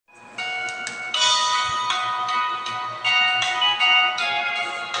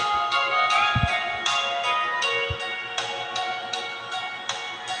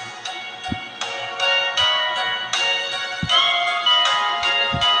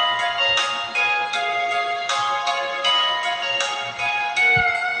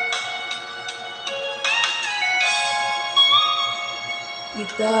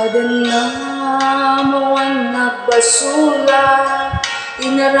Dennam, Awan, Nagbasolak,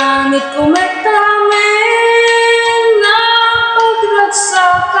 inaramid ko matamin na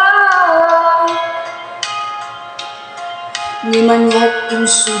pagragsaka. Ni manyat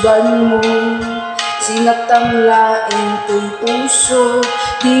insuban mo, sinatang laing ko'y puso,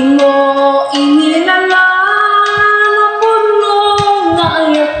 di mo inilalaan na puno nga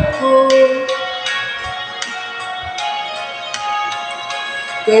ayat ko.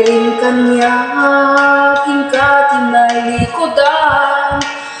 Karing kanya aking katinalikodan,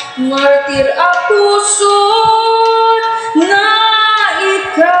 martir a puso na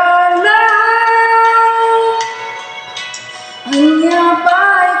ikala. Anya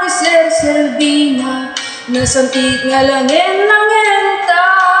pa'y kiserserbina, nasantik nga langin-langin ta.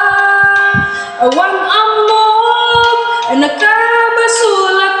 Awan amok,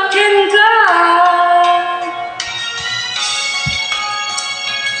 nagbasolak ken ka.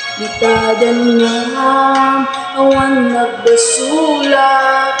 Dita, Dennam, Awan,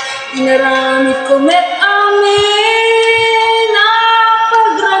 Nagbasolak, inaramid ko met amin na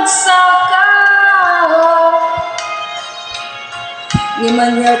pagragsaka.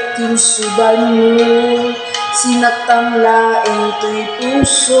 Ngimanyat kinsuban mo, sinatang laing to'y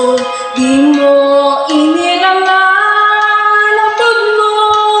puso, di mo inilangan na puno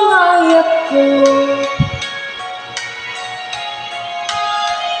nga ayat ko.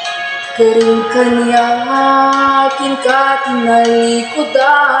 Karing kanya aking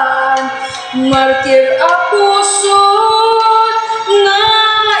katinalikodan, martir a puso na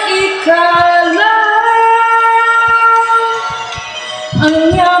ikala.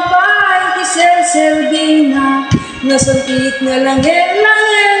 Anya pa'y kiserserbina, nasantik nga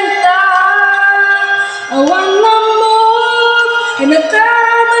langin-langin ta. Awan namok,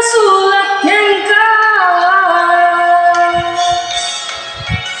 nagbasolak ken ka.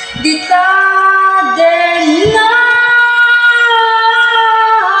 Dita, Dennam,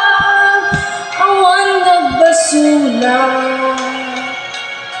 Awan, Nagbasolak,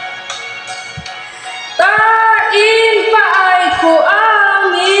 tain paay ko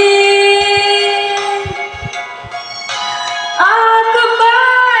amin at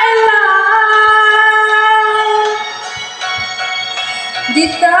kabailan.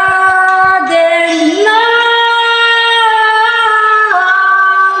 Dita, Dennam,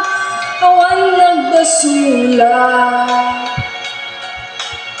 Awan, Nagbasolak,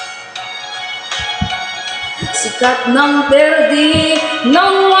 sikat ng perdi,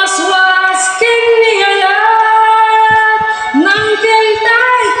 ng waswas kinialat, ng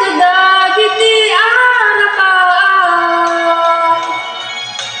kentay kadagiti arakan.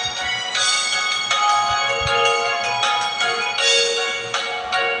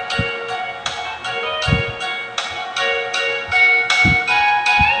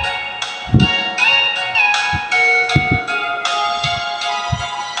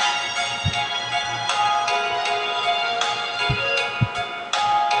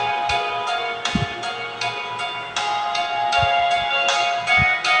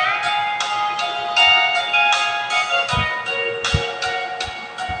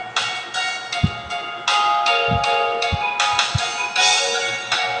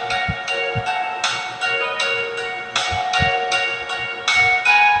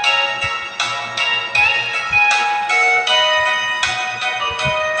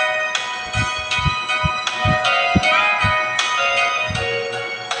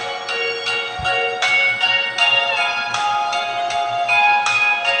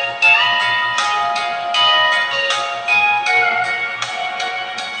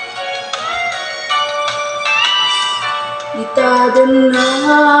 Dita,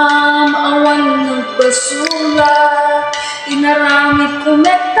 Dennam, Awan, Nagbasolak, inaramid ko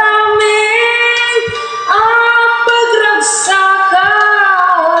metamin at pagragsaka.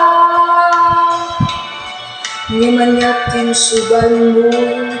 Ngimanyat kinsuban mo,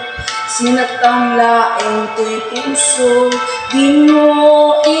 sinatang laing to'y puso, di mo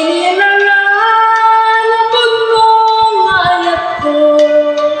inilalaan na puno nga ayat ko.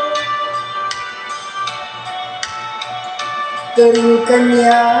 Karing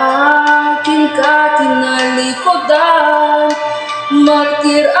kanya aking katinalikodan,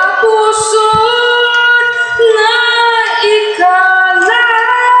 martir a puso na ikala.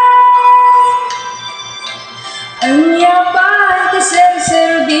 Anya pa'y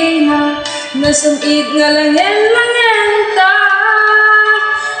kiserserbina, nasantik nga langin